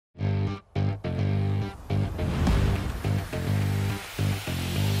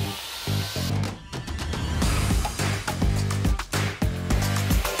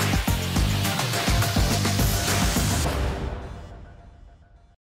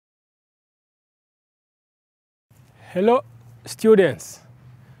Hello students,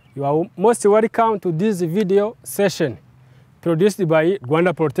 you are most welcome to this video session produced by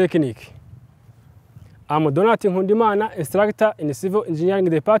Rwanda Polytechnic. I'm Donati Nkundimana, instructor in the Civil Engineering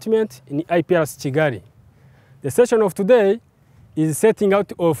Department in IPRS Kigali. The session of today is setting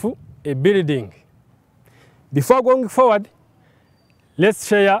out of a building. Before going forward, let's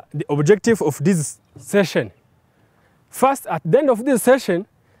share the objective of this session. First, at the end of this session,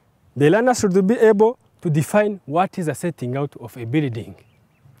 the learner should be able to define what is a setting out of a building.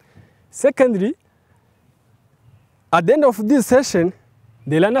 Secondly, at the end of this session,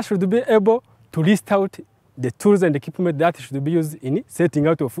 the learner should be able to list out the tools and equipment that should be used in setting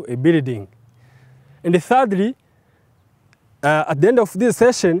out of a building. And thirdly, at the end of this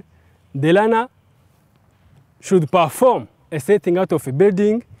session, the learner should perform a setting out of a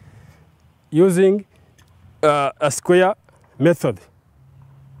building using a square method.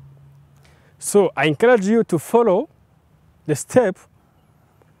 So I encourage you to follow the step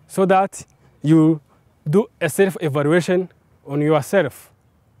so that you do a self-evaluation on yourself.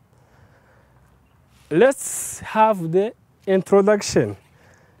 Let's have the introduction,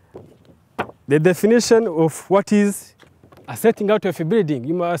 the definition of what is a setting out of a building.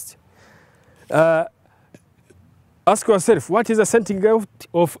 You must ask yourself, what is a setting out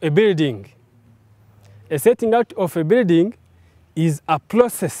of a building? A setting out of a building is a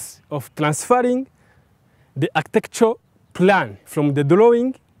process of transferring the architectural plan from the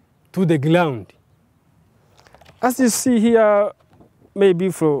drawing to the ground. As you see here, maybe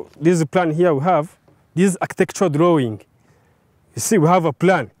for this plan here, we have this architectural drawing. You see, we have a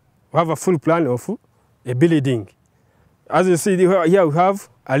plan. We have a full plan of a building. As you see here, we have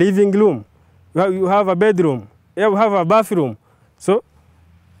a living room. You have a bedroom. Here we have a bathroom. So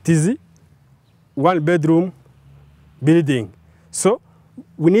it is one bedroom building. So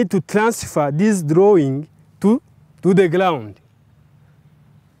we need to transfer this drawing to the ground.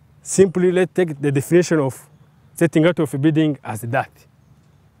 Simply, let's take the definition of setting out of a building as that.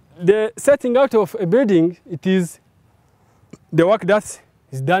 The setting out of a building, it is the work that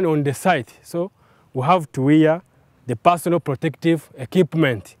is done on the site. So we have to wear the personal protective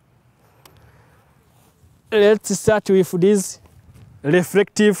equipment. Let's start with this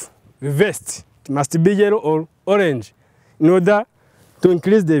reflective vest. It must be yellow or orange in order to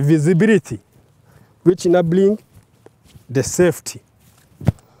increase the visibility, which enabling the safety.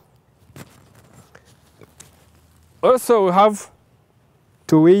 Also, we have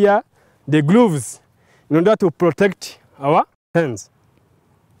to wear the gloves in order to protect our hands.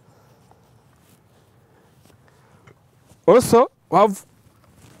 Also, we have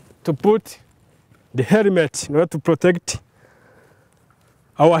to put the helmet in order to protect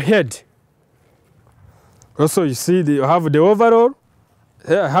our head. Also, you see, you have the overall.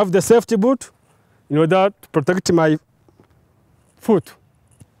 Here I have the safety boot in order to protect my foot.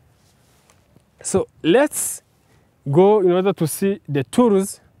 So let's go in order to see the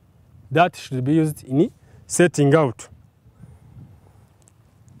tools that should be used in setting out.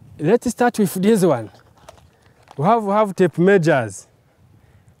 Let's start with this one. We have tape measures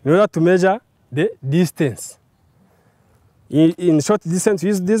in order to measure the distance. In short distance, we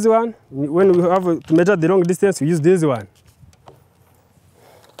use this one. When we have to measure the long distance, we use this one.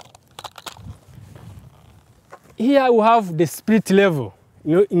 Here we have the split level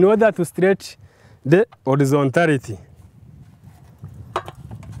in order to stretch the horizontality.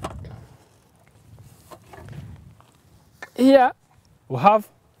 Here we have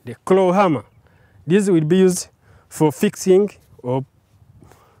the claw hammer. This will be used for fixing or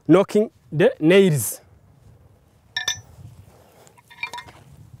knocking the nails.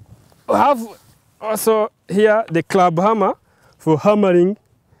 We have also here the club hammer for hammering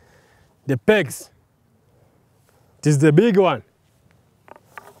the pegs. It is the big one.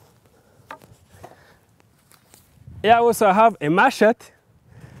 Here also I have a machete.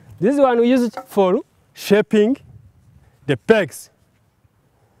 This one we use it for shaping the pegs.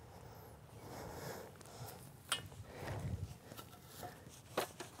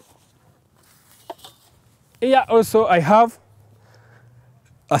 Here also I have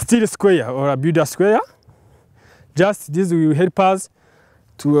a steel square or a builder square. Just this will help us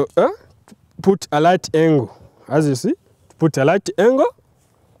to put a light angle. As you see, put a light angle.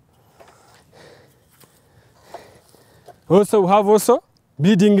 Also, we have also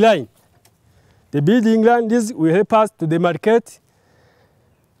building line. The building line, this will help us to demarcate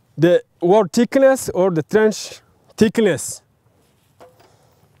the wall thickness or the trench thickness.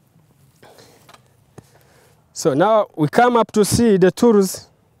 So now we come up to see the tools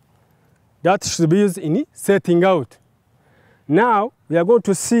that should be used in setting out. Now we are going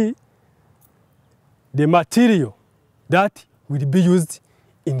to see the material that will be used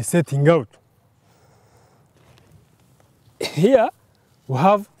in setting out. Here we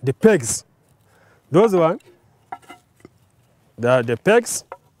have the pegs. Those one, the pegs.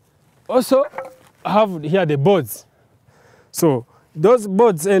 Also have here the boards. So those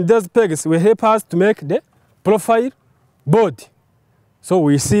boards and those pegs will help us to make the profile board. So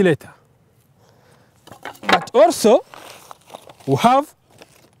we'll see later. But also we have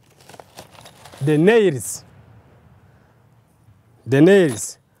the nails. The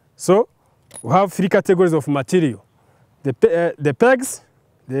nails. So we have three categories of material: the pegs,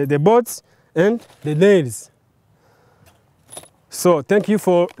 the boards, and the nails. So thank you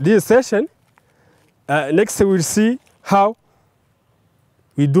for this session. Next we'll see how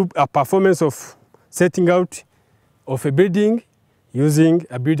we do a performance of setting out of a building using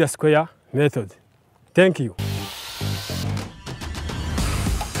a builder square method. Thank you.